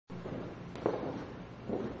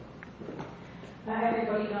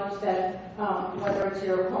Everybody knows that whether it's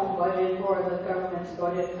your home budget or the government's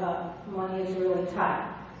budget, money is really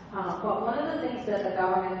tight. But one of the things that the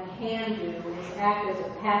government can do is act as a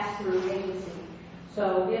pass-through agency.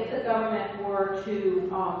 So if the government were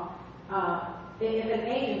to, if an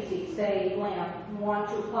agency, say LAM, want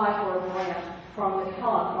to apply for a grant from the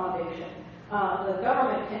Kellogg Foundation, the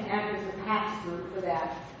government can act as a pass-through for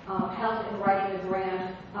that, help in writing the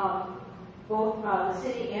grant. Both the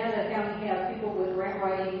city and the county have people with grant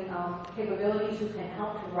writing capabilities who can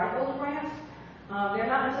help to write those grants. They're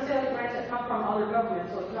not necessarily grants that come from other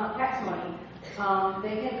governments, so it's not tax money.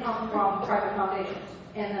 They can come from private foundations,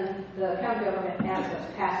 and then the county government acts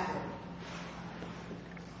as pass-through.